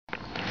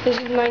This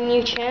is my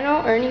new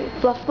channel, Ernie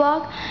Fluff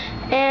Blog,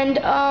 and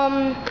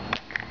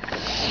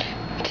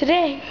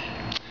today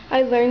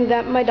I learned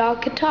that my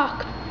dog could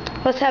talk.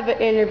 Let's have an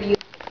interview.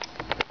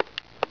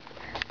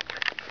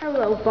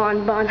 Hello,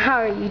 Bon Bon. How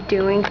are you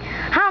doing?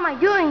 How am I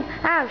doing?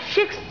 I have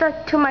shit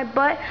stuck to my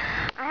butt.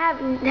 I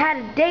haven't had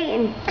a date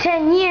in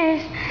 10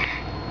 years,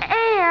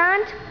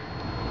 and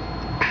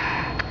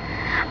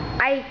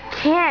I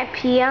can't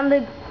pee on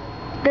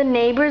the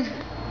neighbor's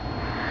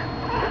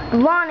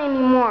lawn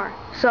anymore.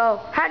 So,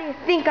 how do you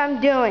think I'm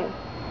doing?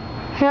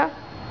 Huh?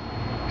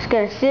 Just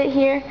gonna sit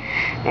here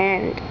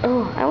and,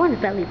 oh, I want a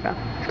belly rub,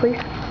 please.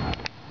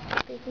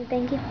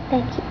 Thank you.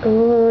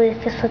 Oh,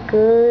 it feels so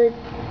good.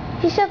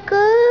 It feels so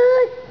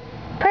good.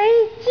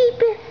 Praise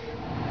Jesus.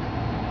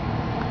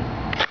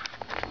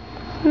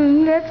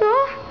 That's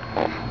all?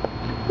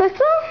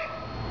 That's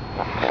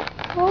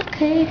all?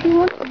 Okay, if you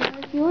want more,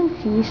 if you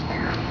insist.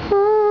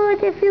 Oh,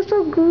 that feels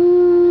so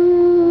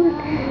good.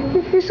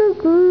 It feels so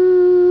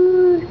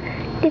good.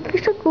 It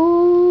feels so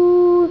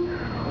good.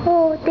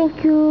 Oh,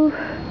 thank you.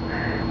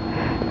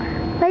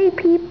 Bye,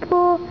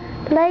 people.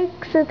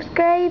 Like,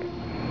 subscribe,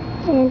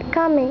 and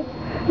comment.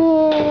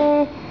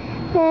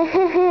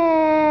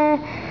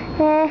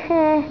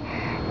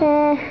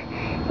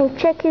 And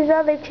check his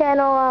other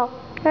channel out,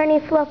 Ernie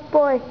Fluff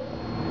Boy.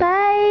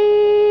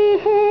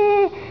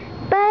 Bye.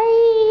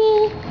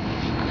 Bye.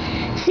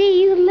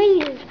 See you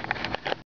later.